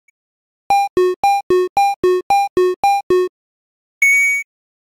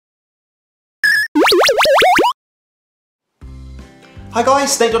Hi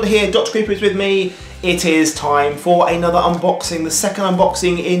guys, SnakeDoctor here, Dr. Creeper is with me. It is time for another unboxing, the second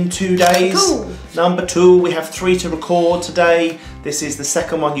unboxing in 2 days. Number 2, we have 3 to record today. This is the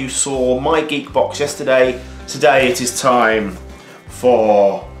second one you saw, my Geek Box yesterday. Today it is time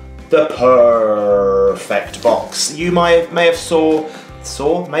for the Purrfect box. You may have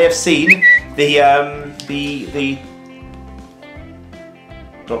seen the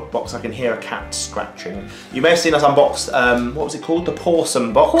box. I can hear a cat scratching. You may have seen us unbox, what was it called? The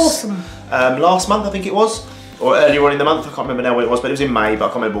Purrfect box. Last month I think it was, or earlier on in the month, I can't remember now what it was, but it was in May, but I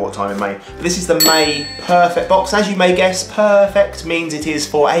can't remember what time in May. But this is the May Purrfect box. As you may guess, Purrfect means it is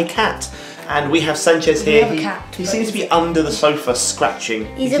for a cat. And we have Sanchez here. He seems to be under the sofa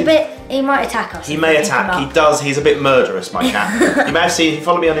scratching. He might attack us. He may attack, he does, he's a bit murderous, my cat. You may have seen, if you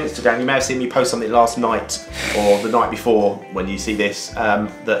follow me on Instagram, you may have seen me post something last night, or the night before, when you see this,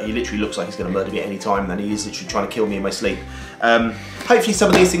 that he literally looks like he's going to murder me at any time, and he is literally trying to kill me in my sleep. Hopefully some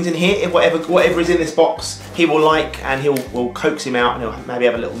of these things in here, whatever is in this box, he will like, and we'll coax him out, and he'll maybe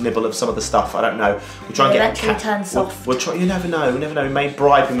have a little nibble of some of the stuff, I don't know. We'll try and get a cat. Turn soft. We'll try, you never know, we may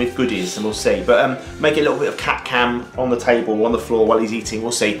bribe him with goodies, and we'll see. But make a little bit of cat cam on the table, on the floor while he's eating,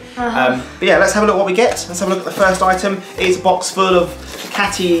 we'll see. But yeah, let's have a look what we get. Let's have a look at the first item. It's a box full of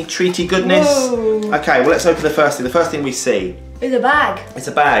catty, treaty goodness. Whoa. Okay, well let's open the first thing. The first thing we see. It's a bag. It's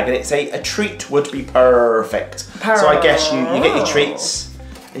a bag, and it's a treat would be perfect. So I guess you get your treats,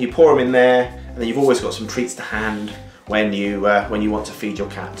 and you pour them in there, and then you've always got some treats to hand when you want to feed your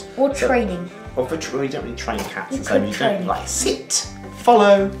cat. Or training. Or we don't really train cats, and so you don't like sit,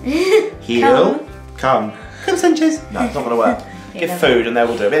 follow, heel, come Sanchez. No, it's not going to work. Give food and they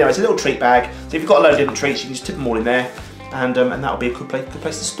will do it. But anyway, it's a little treat bag. So if you've got a load of different treats, you can just tip them all in there, and that'll be a good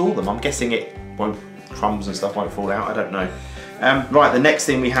place to store them. I'm guessing it won't, crumbs and stuff won't fall out. I don't know. Right, the next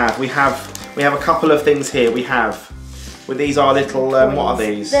thing we have a couple of things here. These are little what are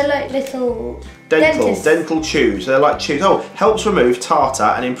these? They're like little dental chews. So they're like chews. Oh, helps remove tartar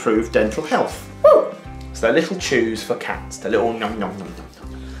and improve dental health. Woo. So they're little chews for cats. They're little nom nom nom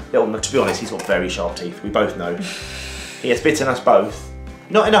nom. To be honest, he's got very sharp teeth. We both know. He has bitten us both.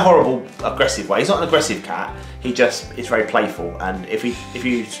 Not in a horrible, aggressive way. He's not an aggressive cat. He just is very playful. And if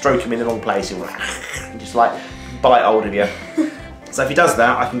you stroke him in the wrong place, he'll just like bite hold of you. So if he does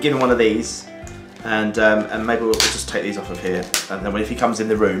that, I can give him one of these, and maybe we'll just take these off of here. And then if he comes in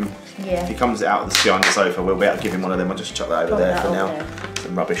the room, if he comes out of the behind the sofa, we'll be able to give him one of them. I'll just chuck that over there for now.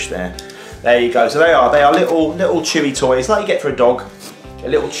 Some rubbish there. There you go. So they are little chewy toys, like you get for a dog. A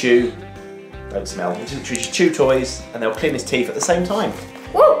little chew. Don't smell. It's literally just chew toys, and they'll clean his teeth at the same time.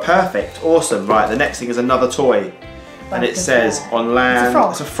 Woo. Perfect. Awesome. Right. The next thing is another toy, and it says on land.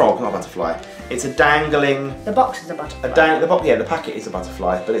 It's a frog, not a butterfly. It's a dangling. The box is a butterfly. The packet is a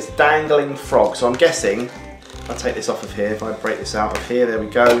butterfly, but it's dangling frog. So I'm guessing. I'll take this off of here. If I break this out of here, there we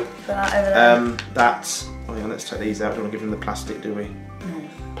go. Put that over there. That's. Oh yeah, let's take these out. Don't want to give him the plastic, do we? No.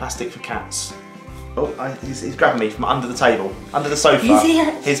 Plastic for cats. Oh, he's grabbing me from under the table, under the sofa.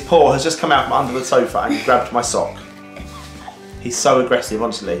 His paw has just come out from under the sofa and he grabbed my sock. He's so aggressive,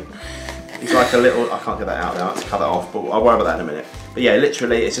 honestly. He's like a little. I can't get that out now. Let's cut that off. But I'll worry about that in a minute. But yeah,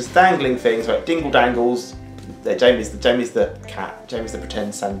 literally, it's just dangling things. So dingle dangles. There, Jamie's the cat. Jamie's the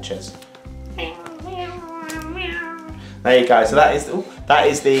pretend Sanchez. There you go. So that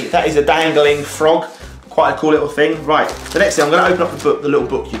is a dangling frog. Quite a cool little thing. Right. The next thing, I'm going to open up the little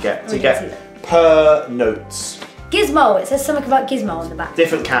book you get. So you get Per notes. Gizmo. It says something about Gizmo on the back.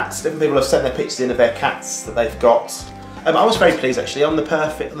 Different cats. Different people have sent their pictures in of their cats that they've got. I was very pleased actually on the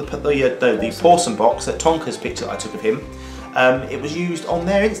Purrfect box, that Tonka's picture that I took of him. It was used on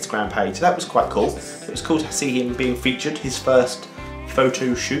their Instagram page, so that was quite cool. It was cool to see him being featured, his first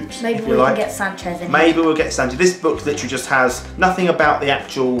photo shoot. Maybe we can get Sanchez in. Maybe we'll get Sanchez. This book literally just has nothing about the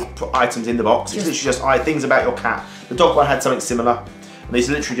actual items in the box. It's literally just things about your cat. The dog one had something similar. And these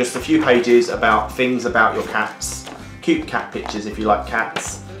are literally just a few pages about things about your cats. Cute cat pictures if you like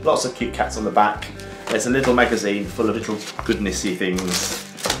cats. Lots of cute cats on the back. There's a little magazine full of little goodnessy things.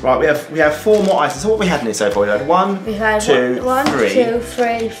 Right, we have 4 more items. So what we had in here so far? We had 1, 2,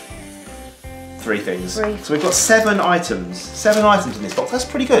 3 things. So we've got 7 items. 7 items in this box. That's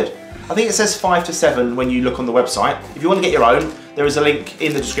pretty good. I think it says 5 to 7 when you look on the website. If you want to get your own, there is a link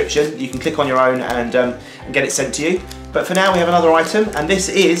in the description. You can click on your own and get it sent to you. But for now we have another item, and this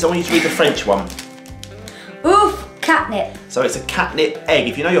is, I want you to read the French one. Oof, catnip. So it's a catnip egg.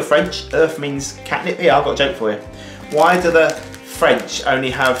 If you know your French, earth means catnip. Yeah, I've got a joke for you. Why do the French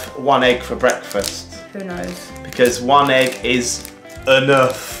only have 1 egg for breakfast? Who knows? Because 1 egg is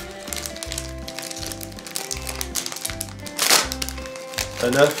enough.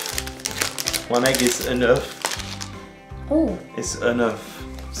 Enough. 1 egg is enough. Oh. It's enough.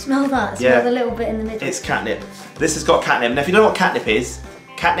 Smell that. Smell the little bit in the middle. It's catnip. This has got catnip. Now, if you don't know what catnip is,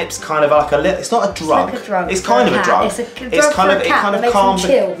 catnip's kind of like a little. It's not a drug. It's like a drug. It's kind of a drug. It's a drug for a cat that makes them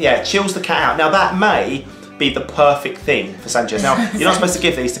chill. Yeah, chills the cat out. Now that may be the perfect thing for Sanchez. Now you're not supposed to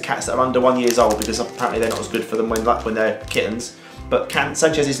give these to cats that are under 1 year old because apparently they're not as good for them when they're kittens. But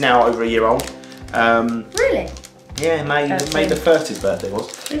Sanchez is now over 1 year old. Really? Yeah, May the 1st his birthday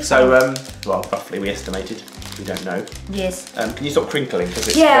was. So well, roughly we estimated. We don't know. Yes. Can you stop crinkling because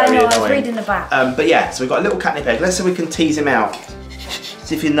it's very annoying. I was reading the back. But yeah, so we've got a little catnip egg. Let's see if we can tease him out.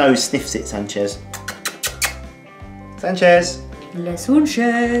 See if your nose sniffs it, Sanchez. Sanchez.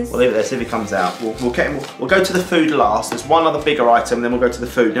 Sanchez. We'll leave it there, see if he comes out. We'll go to the food last. There's one other bigger item, then we'll go to the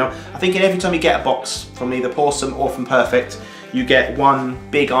food. Now, I think every time you get a box from either Purrfect or from Purrfect, you get one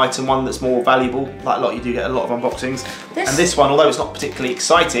big item, one that's more valuable. Like a lot, you do get a lot of unboxings. And this one, although it's not particularly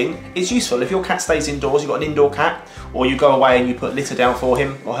exciting, it's useful. If your cat stays indoors, you've got an indoor cat, or you go away and you put litter down for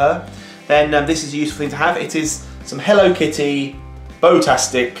him or her, then this is a useful thing to have. It is some Hello Kitty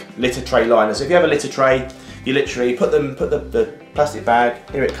Botastic litter tray liners. So if you have a litter tray, you literally put the plastic bag,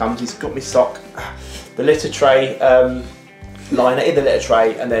 here it comes, he's got me sock, the litter tray liner in the litter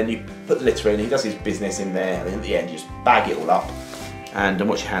tray, and then you put the litter in, he does his business in there, and then at the end you just bag it all up. And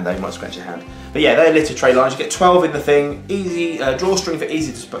watch your hand though, you might scratch your hand. But yeah, they're litter tray liners, you get 12 in the thing, easy, drawstring for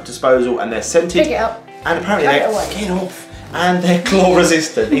easy disposal, and they're scented. Pick it up. And apparently get off. And they're claw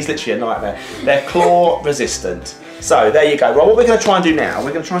resistant. He's literally a nightmare. They're claw resistant. So there you go. Well, what we're going to try and do now,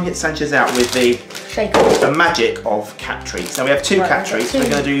 we're going to try and get Sanchez out with the magic of cat treats. Now we have two cat treats. We're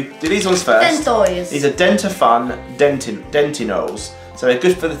going to do these ones first. Dentoys. These are Dentafun Dentinos. So they're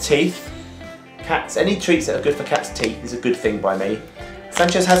good for the teeth. Cats, any treats that are good for cats' teeth is a good thing by me.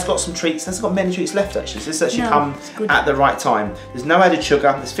 Sanchez has got some treats. There's got many treats left actually. So this has actually come at the right time. There's no added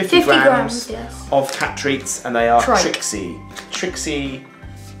sugar. There's 50 grams of cat treats, and they are Trixie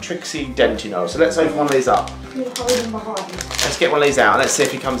Dentino. So let's open one of these up. You're holding behind. Let's get one of these out. Let's see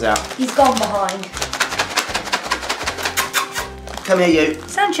if he comes out. He's gone behind. Come here, you.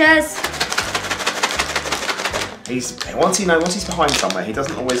 Sanchez. Once he's behind somewhere, he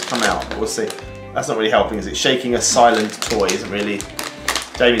doesn't always come out. But we'll see. That's not really helping, is it? Shaking a silent toy isn't really.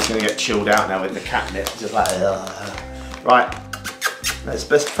 Jamie's going to get chilled out now with the catnip, just like. Right. Let's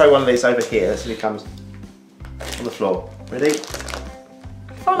throw one of these over here. Let's see if he comes on the floor. Ready?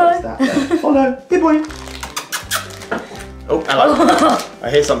 Follow. Follow. Good boy. Oh, hello. I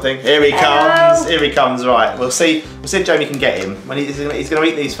hear something. Here he comes. Hello. Here he comes. Right. We'll see if Jamie can get him. When he's going to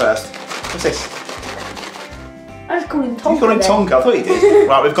eat these first. What's this? I just called him Tonka. You called him Tonka. I thought you did.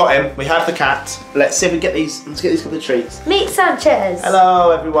 Right, we've got him. We have the cat. Let's see if we can get these. Let's get these couple of treats. Meet Sanchez.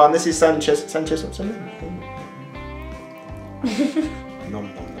 Hello, everyone. This is Sanchez. Sanchez, what's his name? Nom,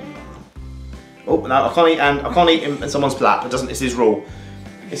 nom, nom, nom. Oh no, I can't eat him in someone's lap. It doesn't. It's his rule.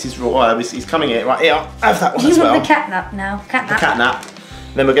 It's his rule. Oh, he's coming here. Right here. Have that one as well. You want the catnap now? Catnap. The catnap.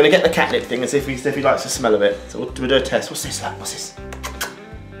 Then we're going to get the catnip thing and see if he likes the smell of it. So we'll do a test. What's this? What's this?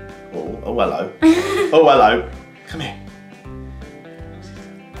 Oh hello. Oh hello. Come here.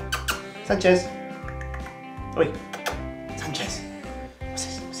 Sanchez. Oi. Sanchez. What's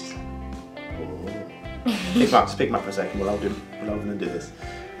this? What's this? Oh. Pick him up. Just pick him up for a second. We'll hold him and do this.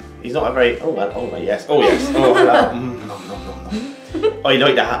 He's not a very. Oh well. Oh yes. Oh yes. Oh hello. Nom, nom, nom, nom. Oh, you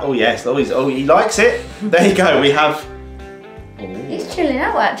like that? Oh yes. Oh he likes it. There you go. We have. Oh. He's chilling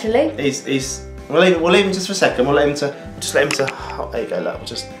out actually. He's. We'll leave him just for a second. We'll let him to. Just let him to. Oh, there you go. Look. We'll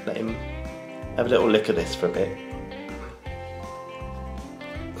just let him have a little lick of this for a bit.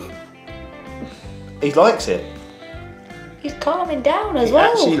 He likes it. He's calming down as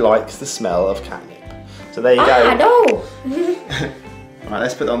well. He actually likes the smell of catnip. So there you go. I know. Right,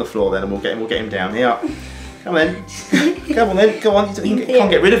 let's put it on the floor then, and we'll get him down. Here, come on, come on then, go on. You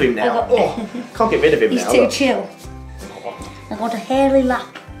can't get rid of him now. Oh, can't get rid of him now. He's too chill. I got a hairy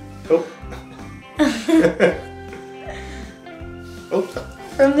lap. Oh. Oh.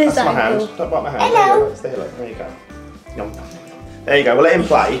 From this That's my angle. hand. Don't bite my hand. Hello. There you go. Yum, yum, yum. There you go. We'll let him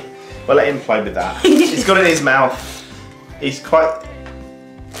play. We'll let him play with that. He's got it in his mouth. He's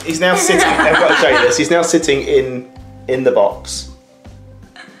now sitting. I've got to show you this. He's now sitting in the box.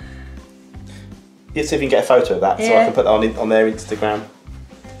 Let's see if we can get a photo of that, so I can put that on their Instagram.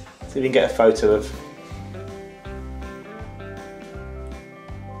 See if we can get a photo of.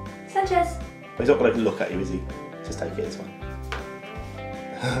 Sanchez. Well, he's not going to look at you, is he? Just take it. It's fine.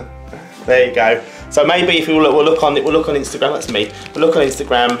 There you go. So maybe if we'll look on Instagram. That's me. We'll look on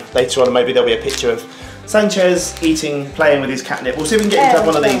Instagram later on, and maybe there'll be a picture of Sanchez playing with his catnip. We'll see if we can get him to have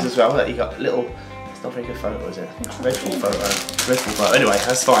one of these as well. You got little It's not a very good photo, is it? Dreadful photo. Dreadful photo. Anyway,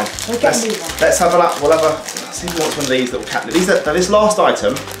 that's fine. Let's have a look. We'll have a. Let's see if we want one of these little catnip. Now this last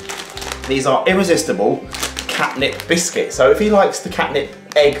item, these are irresistible catnip biscuits. So if he likes the catnip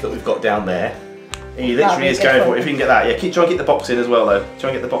egg that we've got down there, he literally is going for it. If you can get that, yeah. Try and get the box in as well, though. Try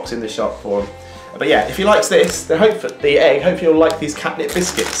and get the box in the shop for him. But yeah, if he likes this, then hopefully he'll like these catnip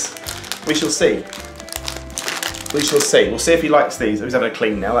biscuits. We shall see. We shall see. We'll see if he likes these. He's having a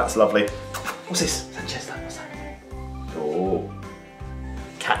clean now. That's lovely. What's this? Sanchez, what's that? Oh.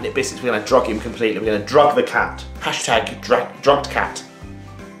 Catnip biscuits. We're going to drug him completely. We're going to drug the cat. Hashtag drugged cat.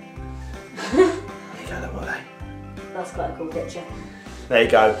 There you go, look what they. That's quite a cool picture. There you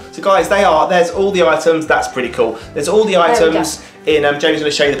go. So guys, there's all the items. That's pretty cool. There's all the items in, Jamie's going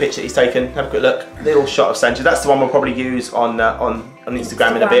to show you the picture he's taken. Have a quick look. Little shot of Sanchez. That's the one we'll probably use on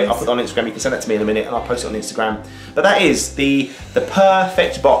Instagram in a bit. I'll put it on Instagram. You can send that to me in a minute and I'll post it on Instagram. But that is the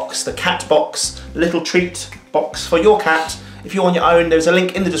Purrfect box, the cat box, little treat box for your cat. If you're on your own, there's a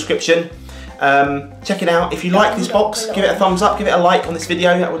link in the description. Check it out. If you like this box, give it a thumbs up, give it a like on this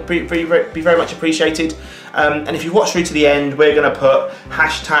video. That would be very much appreciated. And if you watch through to the end, we're going to put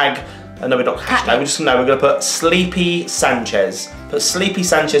hashtag. No, we're not hashtag. We're going to put Sleepy Sanchez. Put Sleepy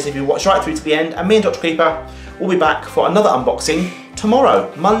Sanchez if you watch right through to the end. And me and Dr. Creeper will be back for another unboxing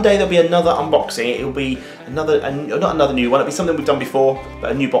tomorrow. Monday there'll be another unboxing. It'll be not another new one. It'll be something we've done before,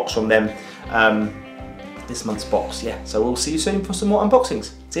 but a new box from them. This month's box, yeah. So we'll see you soon for some more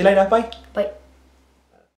unboxings. See you later. Bye. Bye.